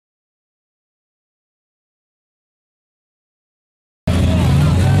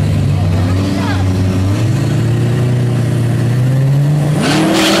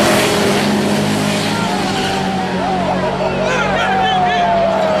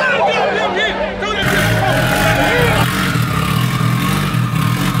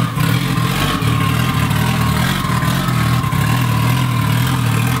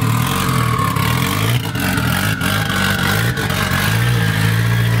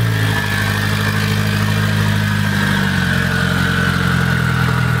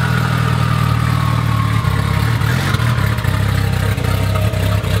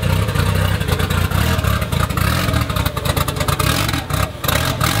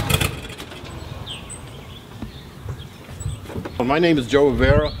My name is Joe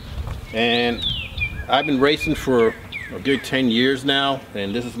Rivera, and I've been racing for a good 10 years now,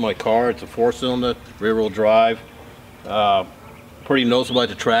 and this is my car. It's a 4-cylinder, rear-wheel drive. Pretty noticeable at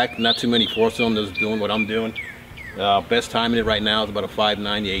the track. Not too many 4-cylinders doing what I'm doing. Best time in it right now is about a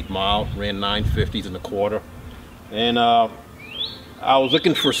 598 mile. Ran 950s in the quarter. And I was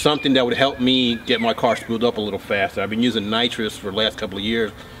looking for something that would help me get my car spooled up a little faster. I've been using nitrous for the last couple of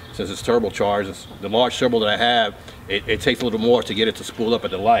years since it's turbocharged. It's the large turbo that I have, it takes a little more to get it to spool up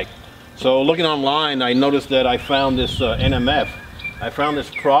at the light. So looking online, I noticed that I found this NMF. I found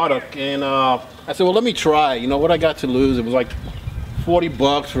this product, and I said, well, let me try. You know what I got to lose? It was like 40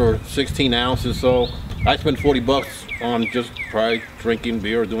 bucks for 16 ounces. So I spent 40 bucks on just probably drinking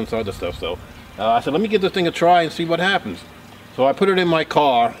beer or doing some other stuff. So I said, let me give this thing a try and see what happens. So I put it in my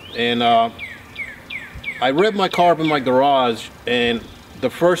car, and I revved my car up in my garage, and the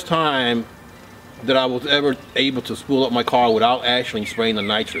first time that I was ever able to spool up my car without actually spraying the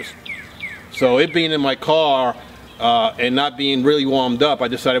nitrous. So it being in my car and not being really warmed up, I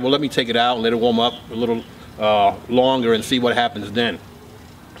decided, well, let me take it out and let it warm up a little longer and see what happens then.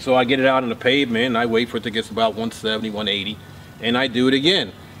 So I get it out on the pavement, and I wait for it to get to about 170, 180, and I do it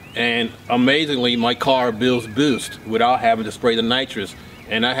again. And amazingly, my car builds boost without having to spray the nitrous,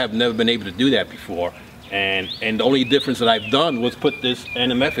 and I have never been able to do that before. And the only difference that I've done was put this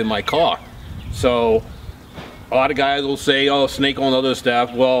NMF in my car. So a lot of guys will say, oh, snake on other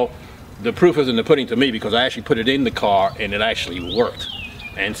stuff. Well, the proof is in the pudding to me, because I actually put it in the car and it actually worked.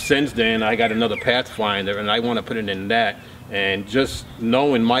 And since then, I got another Pathfinder, and I want to put it in that. And just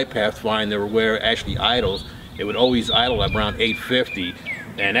knowing my Pathfinder where it actually idles, it would always idle at around 850.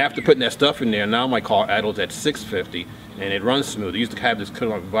 And after putting that stuff in there, now my car idles at 650, and it runs smooth. It used to have this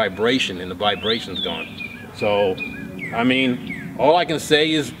kind of vibration, and the vibration's gone. So, I mean, all I can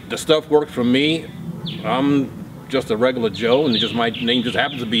say is the stuff worked for me. I'm just a regular Joe, and my name just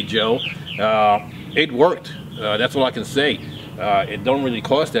happens to be Joe. It worked. That's all I can say. It don't really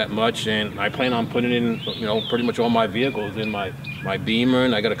cost that much, and I plan on putting it in, you know, pretty much all my vehicles, in my Beamer,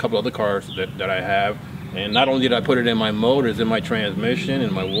 and I got a couple other cars that I have. And not only did I put it in my motors, in my transmission,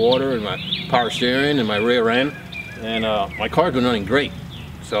 in my water, in my power steering, in my rear end, and my car's been running great.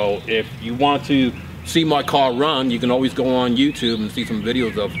 So if you want to see my car run, you can always go on YouTube and see some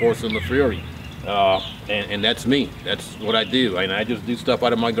videos of 4-cylinder Fury. And that's me. That's what I do. And I just do stuff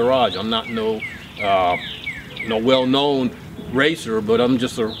out of my garage. I'm not no well-known racer, but I'm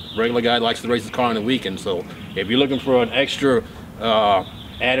just a regular guy that likes to race his car on the weekend. So if you're looking for an extra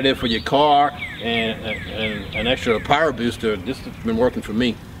additive for your car and an extra power booster, this has been working for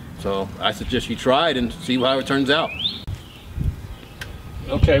me. So I suggest you try it and see how it turns out.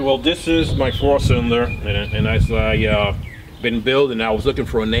 Okay, well, this is my 4-cylinder, and as I been building, I was looking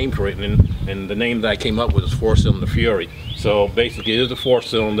for a name for it, and the name that I came up with is 4-cylinder Fury. So basically, it is a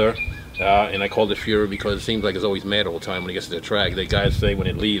 4-cylinder, and I called it Fury because it seems like it's always mad all the time when it gets to the track. The guys say when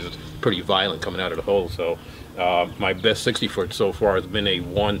it leaves, it's pretty violent coming out of the hole. So my best 60-foot so far has been a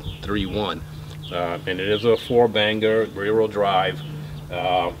 131, and it is a 4-banger rear-wheel drive.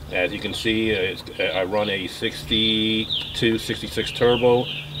 As you can see, I run a 62, 66 turbo.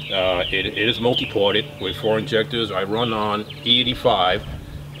 It is multi-ported with 4 injectors. I run on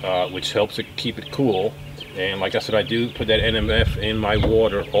E85, which helps to keep it cool. And like I said, I do put that NMF in my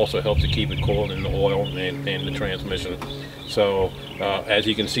water, also helps to keep it cool in the oil and the transmission. So as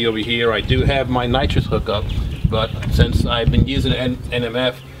you can see over here, I do have my nitrous hookup, but since I've been using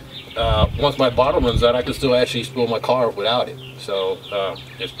NMF, once my bottle runs out, I can still actually spool my car without it. So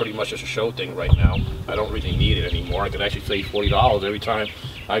it's pretty much just a show thing right now. I don't really need it anymore. I can actually save $40 every time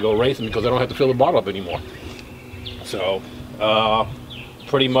I go racing because I don't have to fill the bottle up anymore. So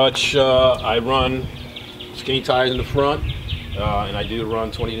pretty much I run skinny tires in the front, and I do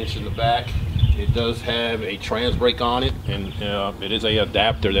run 20 inches in the back. It does have a trans brake on it, and it is a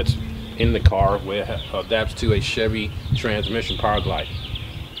adapter that's in the car where it adapts to a Chevy transmission power glide.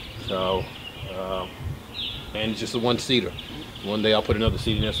 So, and it's just a 1-seater. One day I'll put another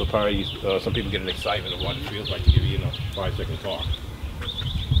seat in there, so probably some people get an excitement of what it feels like to get in a 5-second car.